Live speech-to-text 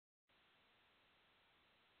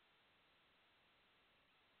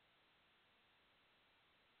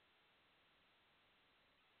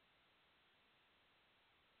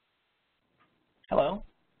Hello,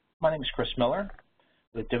 my name is Chris Miller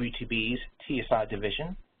with WTB's TSI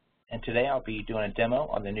division, and today I'll be doing a demo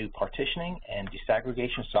on the new partitioning and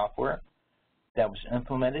disaggregation software that was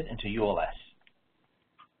implemented into ULS.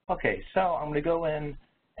 Okay, so I'm going to go in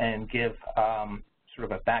and give sort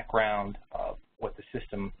of a background of what the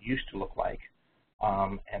system used to look like,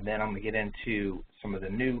 and then I'm going to get into some of the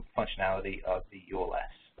new functionality of the ULS.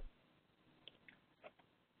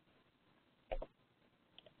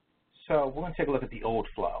 So we're going to take a look at the old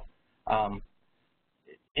flow.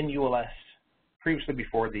 In ULS, previously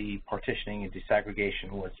before the partitioning and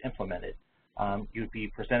disaggregation was implemented, you'd be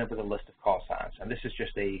presented with a list of call signs, and this is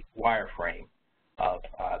just a wireframe of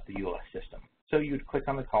the ULS system. So you'd click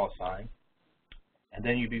on the call sign, and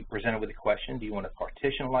then you'd be presented with a question: do you want to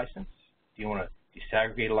partition a license? Do you want to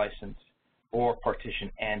disaggregate a license? Or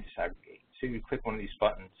partition and disaggregate? So you click one of these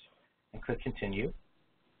buttons and click Continue.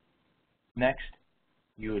 Next,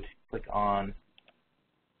 you would click on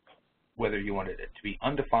whether you wanted it to be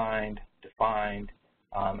undefined, defined,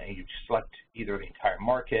 and you select either the entire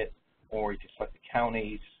market or you can select the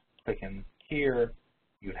counties. Click in here,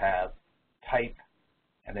 you'd have type,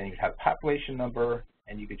 and then you'd have population number,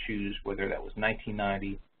 and you could choose whether that was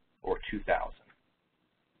 1990 or 2000.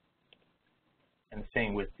 And the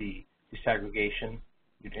same with the disaggregation.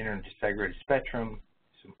 You'd enter in disaggregated spectrum,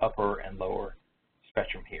 some upper and lower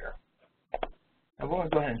spectrum here. Now we're going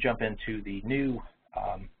to go ahead and jump into the new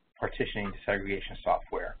partitioning and disaggregation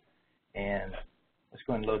software, and let's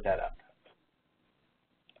go ahead and load that up.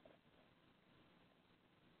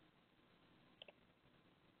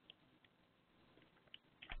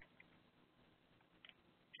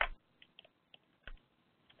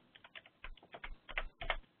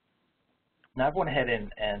 Now I've went ahead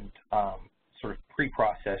and sort of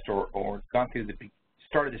pre-processed or gone through the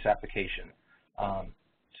start of this application,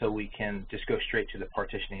 so we can just go straight to the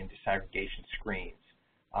partitioning and disaggregation screens.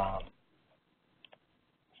 So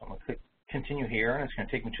I'm going to click Continue here, and it's going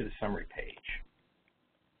to take me to the summary page.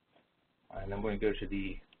 And then we're going to go to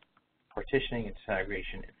the partitioning and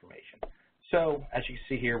disaggregation information. So as you can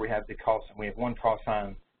see here, we have the call sign. We have one call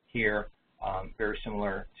sign here, very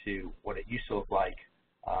similar to what it used to look like.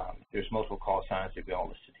 There's multiple call signs that we all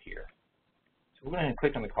listed here. So we're going to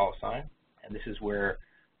click on the call sign, and this is where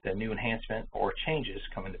the new enhancement or changes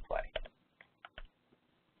come into play.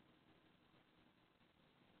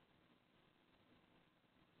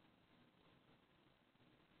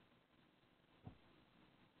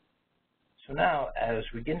 So now, as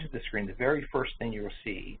we get into the screen, the very first thing you'll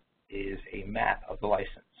see is a map of the license,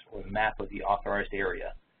 or the map of the authorized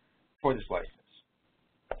area for this license.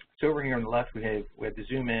 So over here on the left, we have the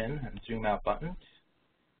zoom in and zoom out buttons.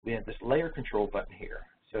 We have this layer control button here.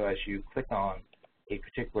 So as you click on a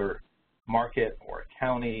particular market or a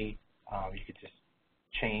county, you could just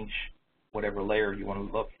change whatever layer you want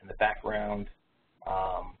to look in the background.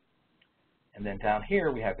 And then down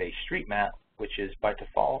here, we have a street map, which is by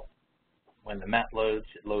default, when the map loads,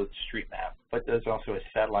 it loads street map, but there's also a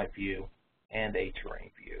satellite view and a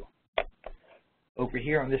terrain view. Over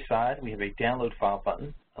here on this side, we have a download file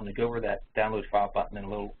button. I'm going to go over that download file button in a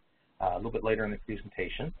little bit later in the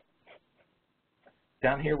presentation.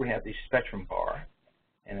 Down here, we have the spectrum bar,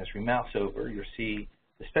 and as we mouse over, you'll see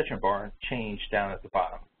the spectrum bar change down at the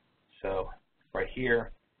bottom. So right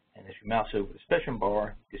here, and as you mouse over the spectrum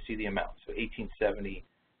bar, you can see the amount. So 1870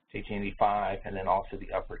 to 1885, and then also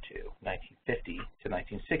the upper two, 1950 to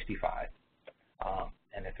 1965.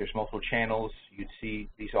 And if there's multiple channels, you'd see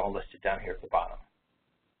these all listed down here at the bottom.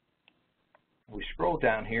 When we scroll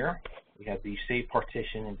down here, we have the Save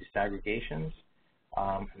Partition and Disaggregations,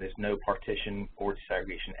 and there's no partition or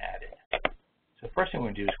disaggregation added. So the first thing we're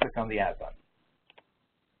going to do is click on the Add button.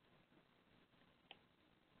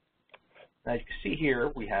 Now you can see here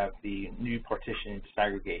we have the new partition and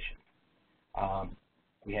disaggregation.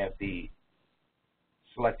 We have the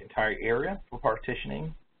Select Entire Area for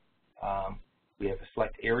partitioning. We have a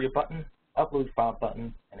Select Area button, Upload File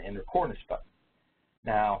button, and Enter Coordinates button.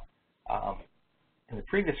 Now, in the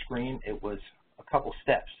previous screen, it was a couple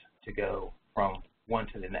steps to go from one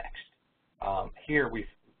to the next. Here, we've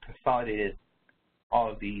consolidated all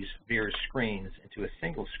of these various screens into a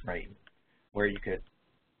single screen where you could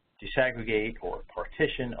disaggregate or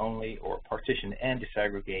partition only, or partition and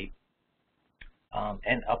disaggregate,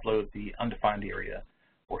 and upload the undefined area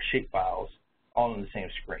or shape files all in the same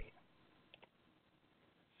screen.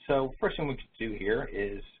 So first thing we could do here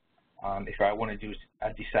is, if I want to do a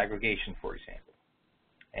disaggregation, for example,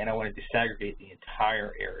 and I want to disaggregate the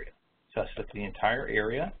entire area. So I select the entire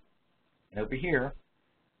area, and over here,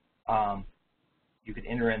 you can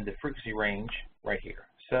enter in the frequency range right here.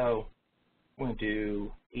 So going to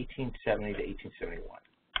do 1870 to 1871.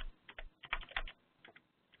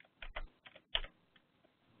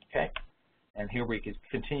 Okay, and here we can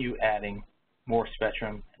continue adding more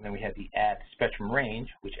spectrum, and then we have the add spectrum range,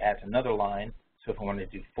 which adds another line. So if I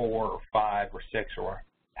wanted to do 4 or 5 or 6 or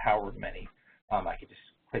however many, I could just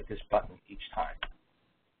click this button each time.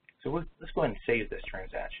 So let's go ahead and save this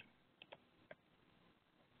transaction.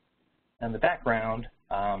 In the background,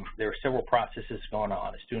 there are several processes going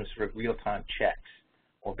on. It's doing sort of real-time checks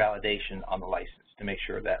or validation on the license to make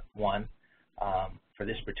sure that, one, for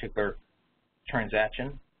this particular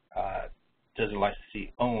transaction, does the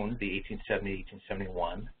licensee own the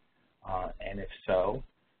 1870-1871, and if so,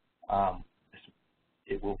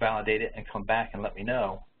 it will validate it and come back and let me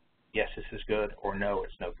know, yes, this is good, or no,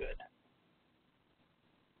 it's no good.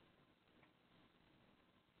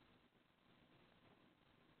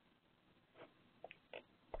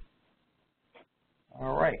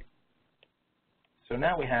 All right, so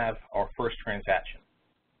now we have our first transaction,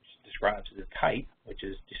 which describes the type, which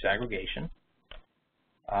is disaggregation.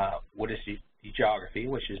 What is the geography,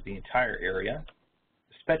 which is the entire area,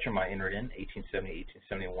 the spectrum I entered in,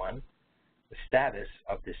 1870-1871, the status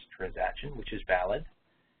of this transaction, which is valid.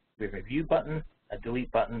 We have a view button, a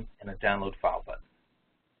delete button, and a download file button.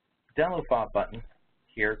 The download file button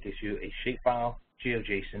here gives you a shapefile,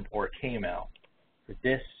 GeoJSON, or a KML for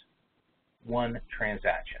this one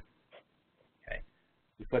transaction. Okay.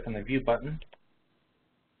 We click on the view button.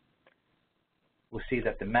 We'll see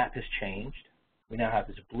that the map has changed. We now have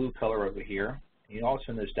this blue color over here. And you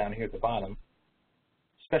also notice down here at the bottom,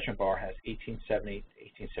 spectrum bar has 1870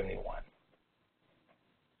 to 1871.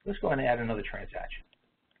 Let's go ahead and add another transaction.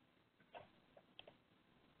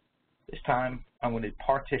 This time, I'm going to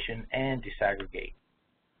partition and disaggregate.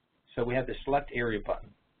 So we have the select area button.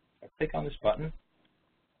 I click on this button.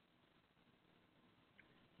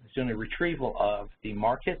 It's doing a retrieval of the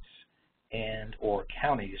markets and or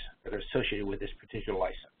counties that are associated with this particular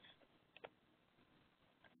license.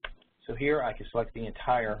 So here I can select the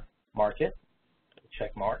entire market,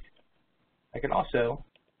 check mark. I can also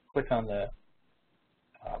click on the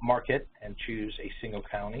market and choose a single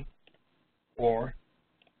county or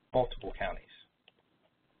multiple counties.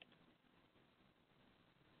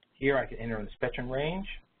 Here I can enter in the spectrum range.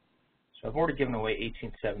 So I've already given away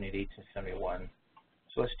 1870 to 1871.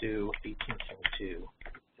 So let's do 1872 to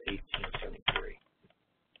 1873.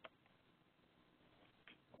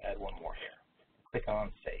 Add one more here. Click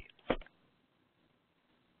on Save.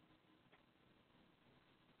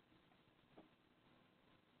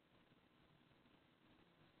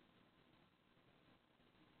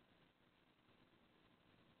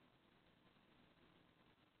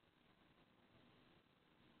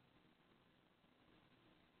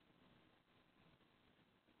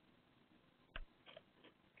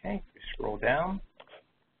 Okay, if we scroll down,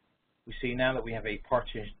 we see now that we have a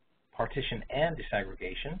partition and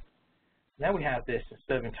disaggregation. Now we have this,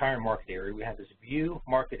 instead of entire market area, we have this view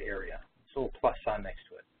market area. This little plus sign next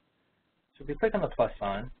to it. So if we click on the plus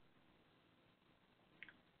sign,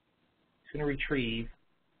 it's going to retrieve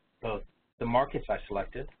both the markets I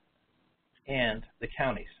selected and the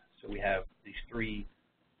counties. So we have these 3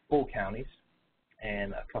 full counties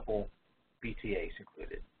and a couple BTAs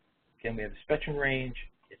included. Again, we have the spectrum range.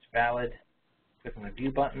 It's valid. Click on the view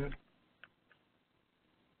button.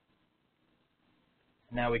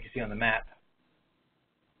 Now we can see on the map,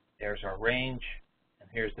 there's our range, and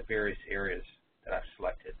here's the various areas that I've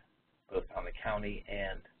selected, both on the county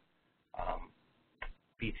and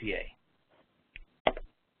BTA. I'm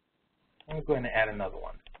going to go ahead and add another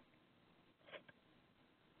one.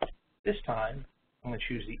 This time, I'm going to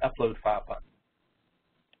choose the Upload File button.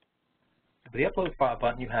 For the Upload File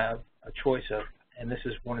button, you have a choice of, and this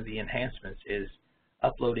is one of the enhancements, is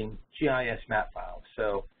uploading GIS map files.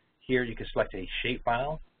 So here you can select a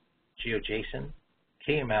shapefile, GeoJSON,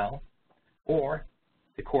 KML, or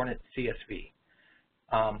the coordinate CSV.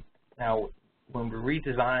 Now, when we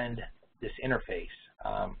redesigned this interface,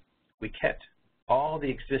 we kept all the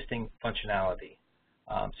existing functionality.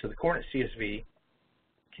 So the coordinate CSV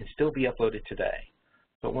can still be uploaded today.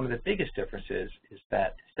 But one of the biggest differences is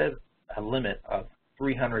that instead of a limit of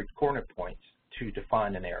 300 coordinate points to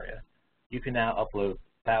define an area, you can now upload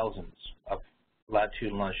thousands of latitude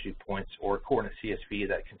and longitude points, or a coordinate CSV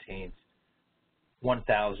that contains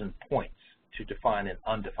 1,000 points to define an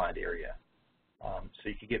undefined area. So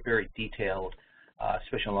you can get very detailed,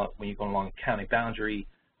 especially when you go along a county boundary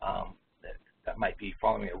that might be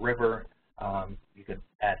following a river. You can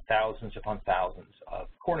add thousands upon thousands of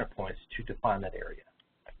coordinate points to define that area.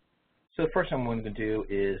 So the first thing I'm going to do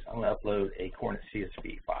is I'm going to upload a coordinate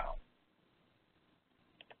CSV file.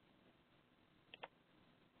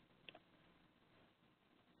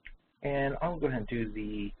 And I'll go ahead and do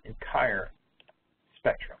the entire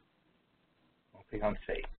spectrum. I'll click on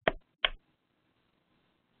Save.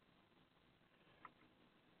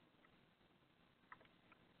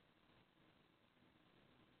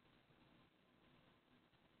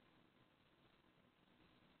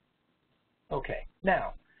 Okay,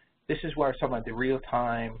 now this is where I was talking about the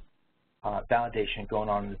real-time validation going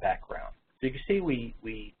on in the background. So you can see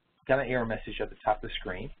we got an error message at the top of the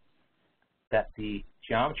screen that the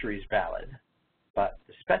geometry is valid, but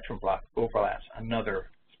the spectrum block overlaps another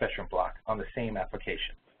spectrum block on the same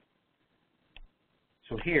application.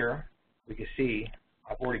 So here we can see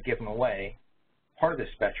I've already given away part of the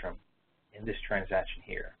spectrum in this transaction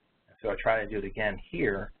here. And so I try to do it again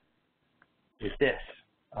here with this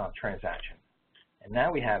transaction. And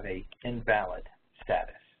now we have a invalid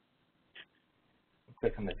status.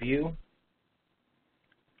 Click on the view,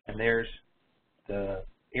 and there's the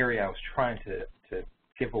area I was trying to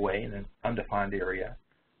give away in an undefined area,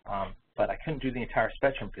 but I couldn't do the entire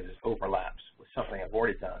spectrum because it overlaps with something I've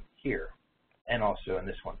already done here, and also in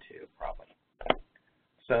this one too, probably.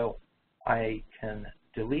 So I can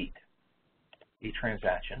delete a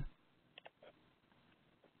transaction,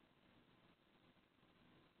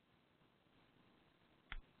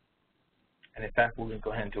 and in fact, we're going to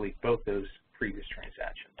go ahead and delete both those previous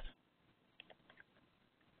transactions.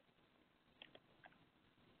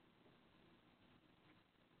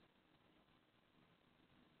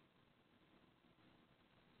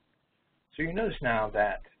 So you notice now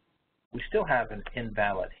that we still have an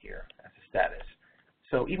invalid here as a status.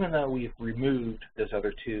 So even though we've removed those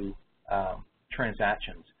other two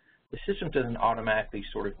transactions, the system doesn't automatically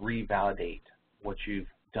sort of revalidate what you've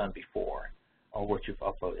done before or what you've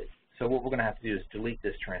uploaded. So what we're going to have to do is delete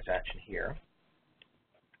this transaction here.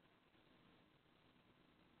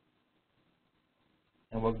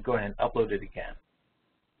 And we'll go ahead and upload it again.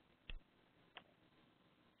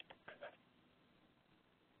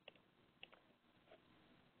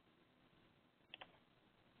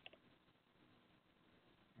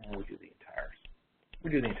 And we do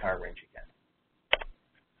the entire range again.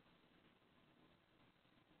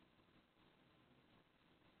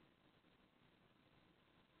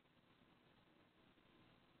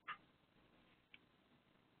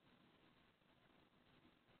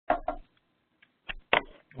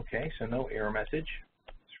 Okay, so no error message.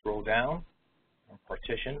 Scroll down on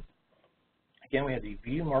partition. Again, we have the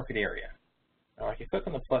view market area. Now I can click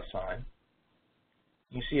on the plus sign.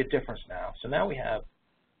 You see a difference now. So now we have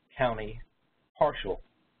partial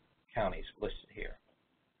counties listed here.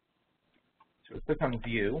 So we click on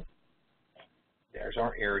view. There's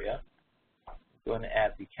our area. Go ahead and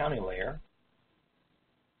add the county layer.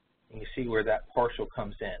 And you see where that partial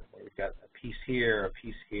comes in, where we've got a piece here,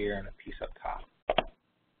 and a piece up top.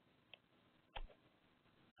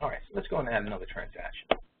 All right, so let's go and add another transaction.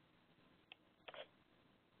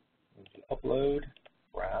 We'll do upload,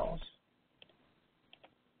 browse.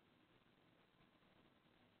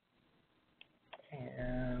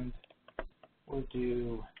 And we'll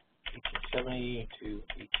do 1870 to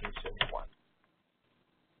 1871.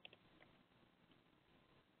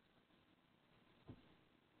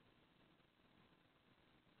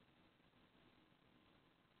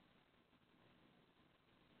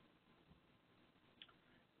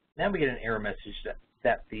 Now we get an error message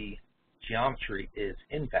that the geometry is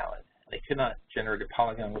invalid. They could not generate a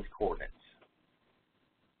polygon with coordinates.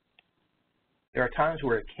 There are times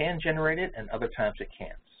where it can generate it and other times it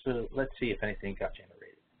can't. So let's see if anything got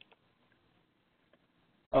generated.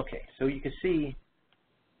 Okay, so you can see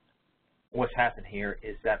what's happened here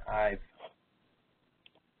is that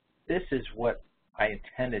this is what I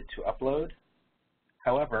intended to upload.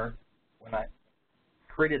 However, when I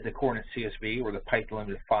created the coordinate CSV or the pipe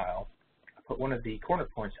delimited file, I put one of the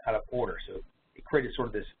coordinate points out of order. So it created sort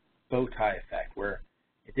of this bow tie effect where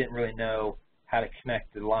it didn't really know how to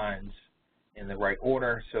connect the lines in the right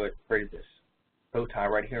order, so it created this bow tie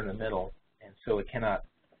right here in the middle, and so it cannot,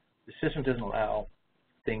 the system doesn't allow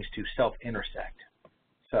things to self-intersect.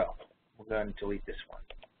 So we'll go ahead and delete this one.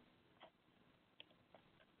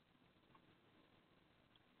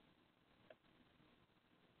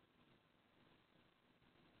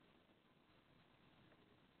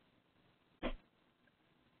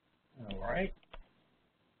 All right,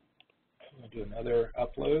 I'm going to do another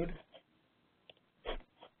upload.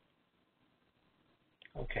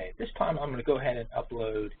 Okay, this time I'm going to go ahead and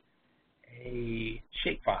upload a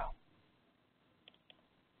shapefile.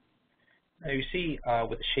 Now you see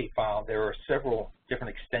with the shapefile there are several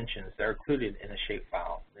different extensions that are included in the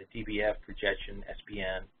shapefile: the DBF, projection,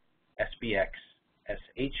 SBN, SBX,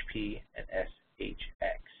 SHP, and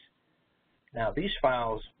SHX. Now these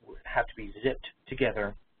files have to be zipped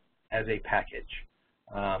together as a package.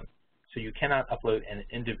 So you cannot upload an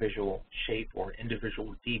individual shape or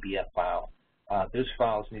individual DBF file. Those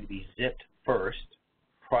files need to be zipped first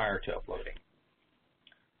prior to uploading.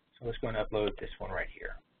 So let's go and upload this one right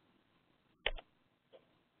here.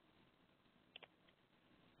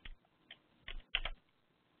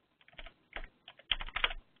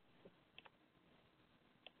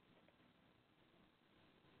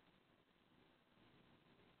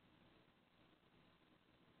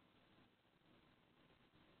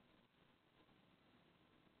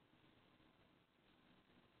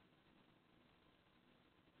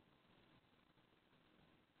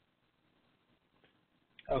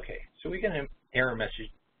 Okay, so we get an error message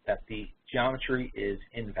that the geometry is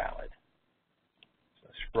invalid. So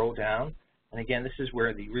scroll down, and again, this is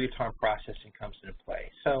where the real-time processing comes into play.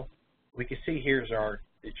 So we can see here's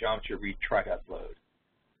the geometry we try to upload.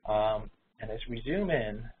 And as we zoom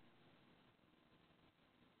in,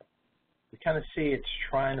 we kind of see it's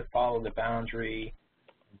trying to follow the boundary.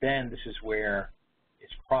 Then this is where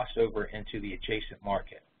it's crossed over into the adjacent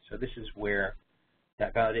market. So this is where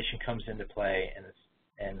that validation comes into play, and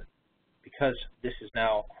because this is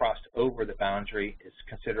now crossed over the boundary, it's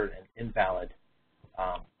considered an invalid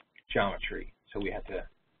geometry. So we have to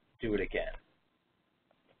do it again.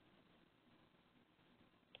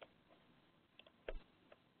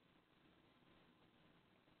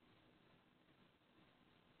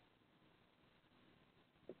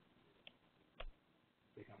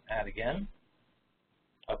 Click on Add again,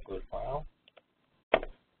 upload file.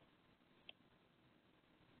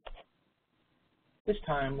 This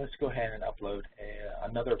time, let's go ahead and upload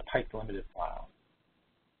another pipe limited file.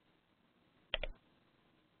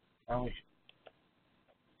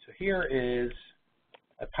 So here is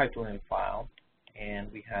a pipe limited file,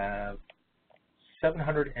 and we have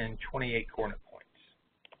 728 coordinate points.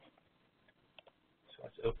 So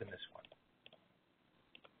let's open this one.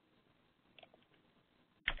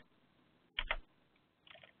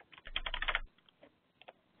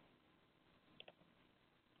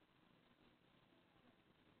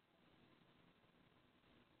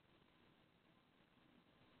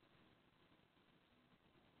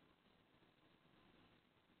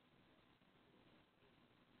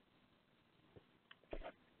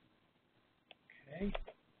 Okay,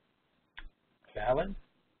 valid.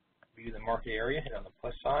 View the market area, hit on the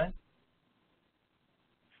plus sign.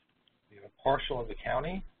 We have a partial of the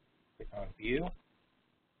county, click on view.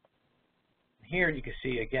 Here you can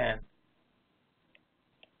see again,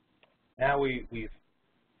 now we've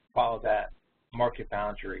followed that market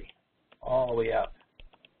boundary all the way up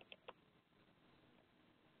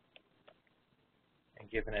and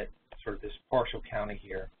given it sort of this partial county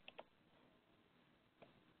here,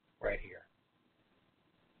 right here.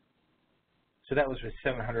 So that was with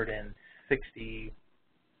 760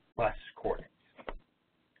 plus coordinates.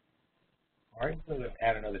 All right, we're going to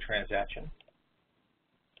add another transaction.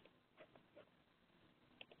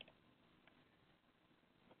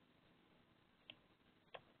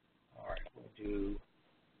 All right, we'll do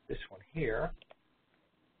this one here.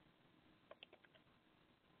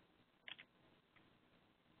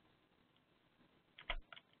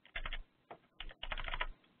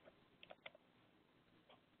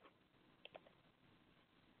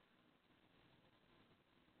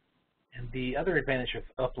 And the other advantage of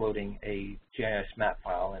uploading a GIS map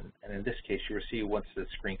file, and in this case you will see once the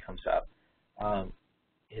screen comes up,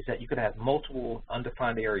 is that you could have multiple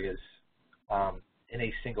undefined areas in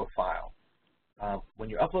a single file. When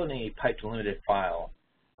you're uploading a pipe limited file,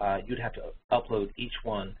 you'd have to upload each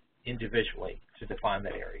one individually to define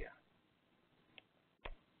that area.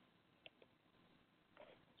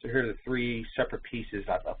 So here are the three separate pieces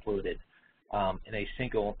I've uploaded in a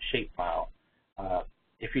single shape file.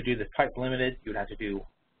 If you do the pipe limited, you would have to do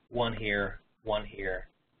one here,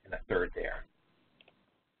 and a third there.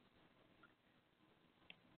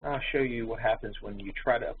 I'll show you what happens when you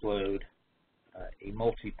try to upload a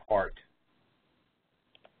multi-part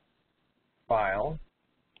file.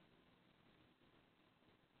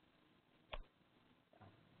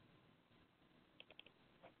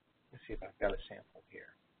 Let's see if I've got a sample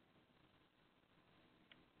here.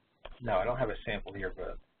 No, I don't have a sample here,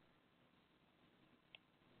 but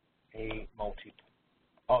a multi.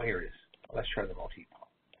 Oh, here it is. Let's try the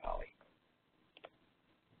multi-poly.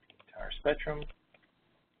 The entire spectrum.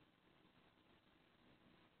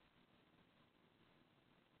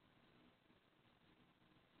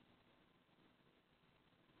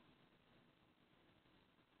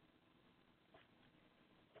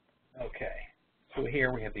 Okay, so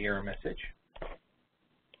here we have the error message.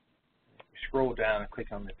 We scroll down and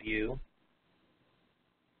click on the view.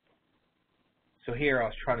 So here I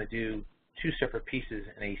was trying to do two separate pieces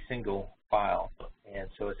in a single file, and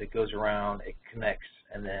so as it goes around, it connects,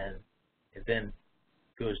 and then it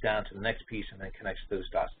goes down to the next piece and then connects those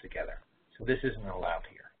dots together. So this isn't allowed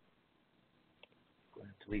here. Go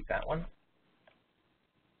ahead and delete that one.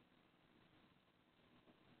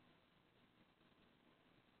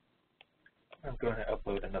 I'm going to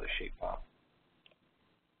upload another shapefile.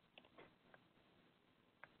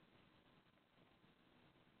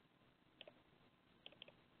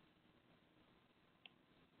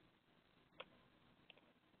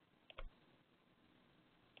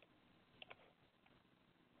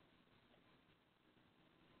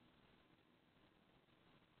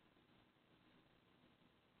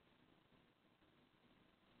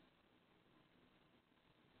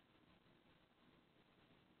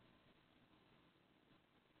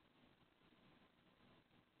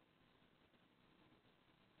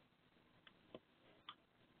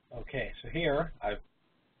 Okay, so here I've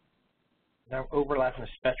now overlapping the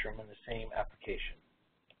spectrum in the same application.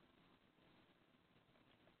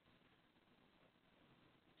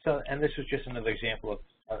 So, and this was just another example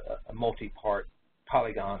of a multi-part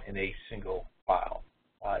polygon in a single file.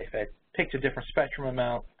 If I picked a different spectrum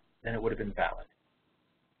amount, then it would have been valid.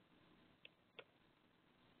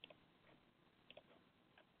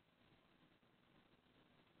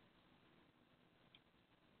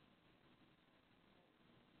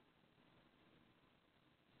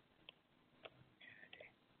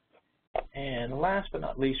 And last but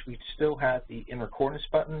not least, we still have the inner coordinates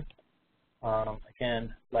button.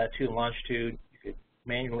 Again, latitude and longitude, you could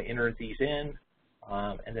manually enter these in,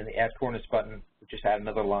 and then the add coordinates button would just add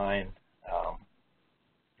another line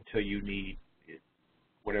until you need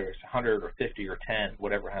whatever it's 100 or 50 or 10,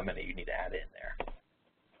 whatever how many you need to add in there.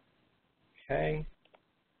 Okay.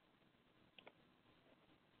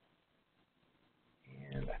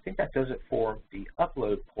 And I think that does it for the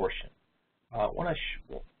upload portion.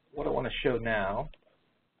 What I want to show now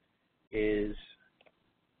is,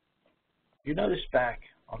 you notice back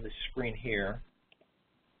on this screen here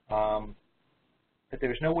that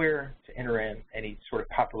there's nowhere to enter in any sort of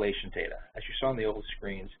population data. As you saw on the old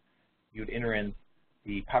screens, you would enter in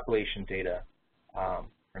the population data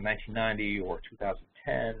for 1990 or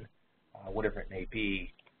 2010, whatever it may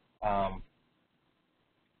be.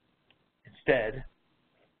 Instead,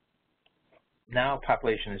 now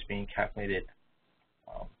population is being calculated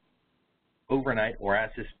overnight or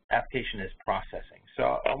as this application is processing.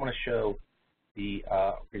 So I want to show the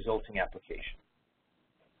resulting application.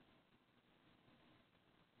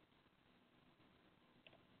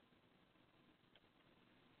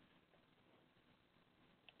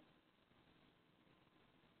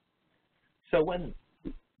 So when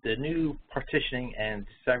the new partitioning and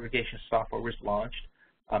disaggregation software was launched,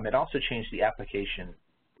 it also changed the application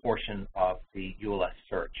portion of the ULS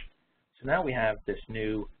search. So now we have this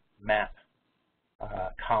new map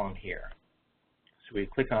column here. So we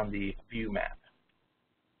click on the view map.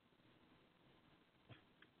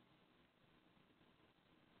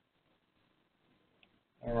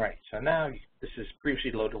 All right, so now this is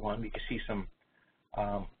previously loaded one. We can see some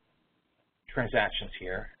transactions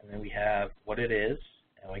here, and then we have what it is,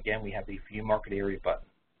 and again we have the view market area button.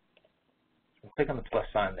 So we'll click on the plus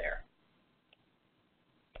sign there.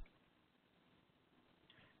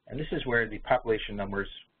 And this is where the population numbers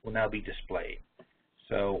will now be displayed.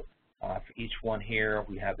 So for each one here,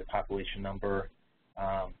 we have the population number.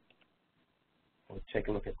 We'll take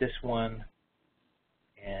a look at this one,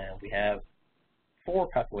 and we have 4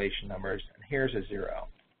 population numbers, and here's a 0.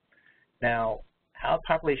 Now, how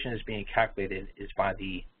population is being calculated is by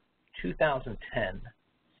the 2010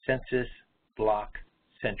 census block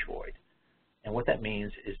centroid. And what that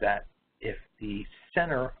means is that if the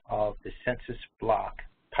center of the census block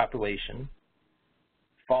population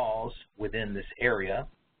falls within this area,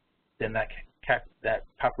 then that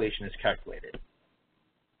population is calculated.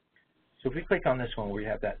 So if we click on this one where we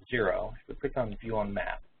have that 0, if we click on View on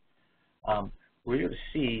Map, we're able to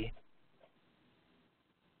see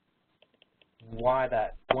why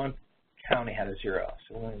that one county had a 0.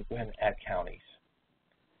 So we're going to go ahead and add counties.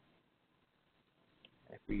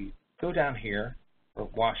 If we go down here for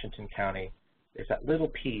Washington County, there's that little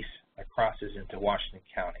piece that crosses into Washington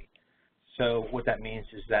County. So what that means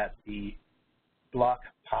is that the block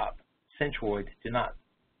pop centroid did not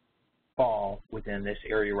fall within this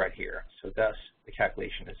area right here. So thus, the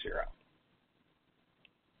calculation is 0.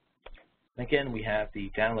 And again, we have the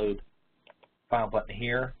download file button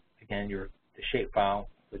here. Again, the shapefile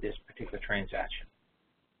for this particular transaction.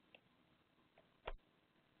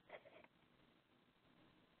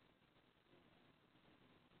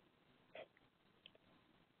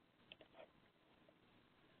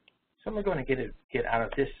 So I'm going to get out of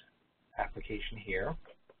this application here.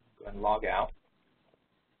 Go ahead and log out,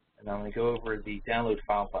 and I'm going to go over the download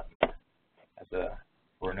file button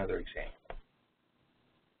for another example.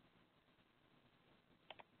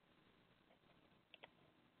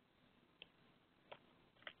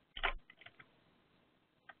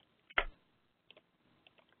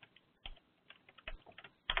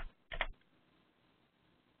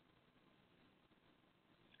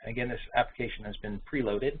 Again, this application has been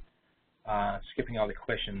preloaded, skipping all the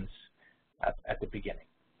questions at the beginning.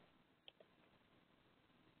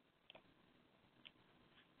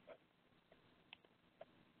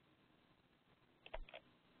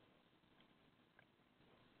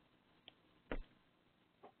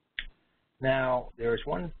 Now, there's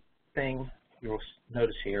one thing you'll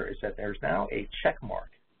notice here is that there's now a check mark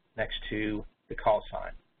next to the call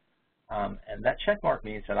sign. And that check mark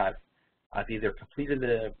means that I've either completed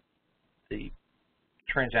the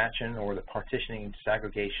transaction or the partitioning and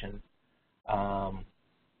disaggregation,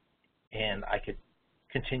 and I could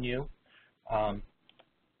continue. So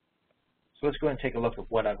let's go ahead and take a look at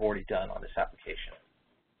what I've already done on this application.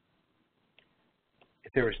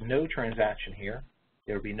 If there was no transaction here,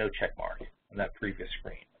 there would be no check mark on that previous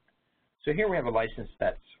screen. So here we have a license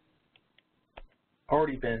that's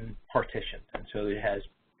already been partitioned, and so it has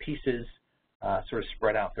pieces sort of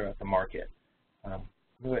spread out throughout the market. I'm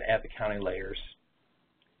going to add the county layers.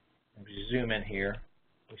 If we zoom in here,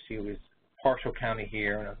 we see it was partial county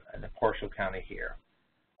here and a partial county here.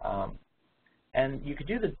 And you could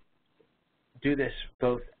do this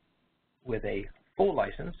both with a full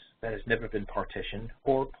license that has never been partitioned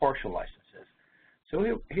or partial licenses.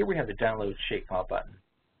 So here we have the download shapefile button.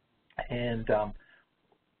 And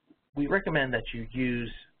we recommend that you use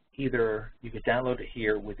either, you could download it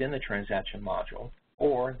here within the transaction module,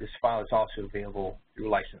 or this file is also available through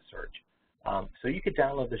license search. So you could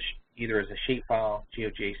download this either as a shapefile,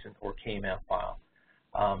 GeoJSON, or KML file.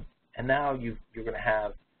 And now you're going to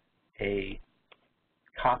have a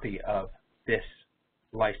copy of this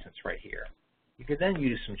license right here. You could then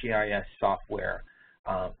use some GIS software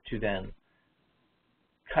to then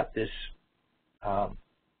cut this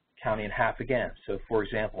county in half again. So for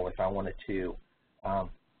example, if I wanted to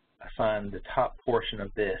assign the top portion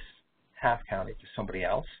of this half county to somebody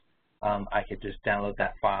else, I could just download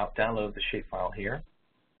that file, download the shapefile here,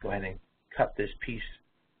 go ahead and cut this piece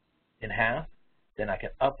in half, then I can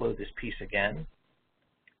upload this piece again,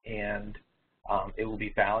 and it will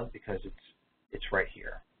be valid because it's right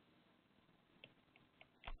here.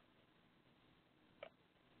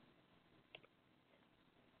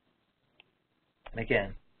 And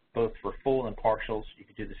again, both for full and partials, you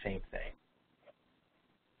could do the same thing.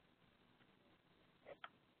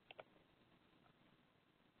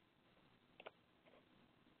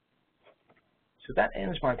 So that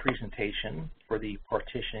ends my presentation for the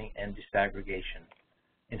partitioning and disaggregation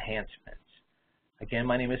enhancements. Again,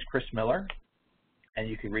 my name is Chris Miller, and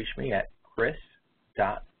you can reach me at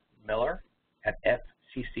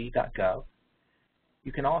chris.miller@fcc.gov.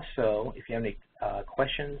 You can also, if you have any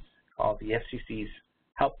questions, call the FCC's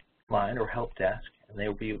helpline or help desk, and they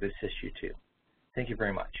will be able to assist you too. Thank you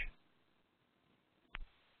very much.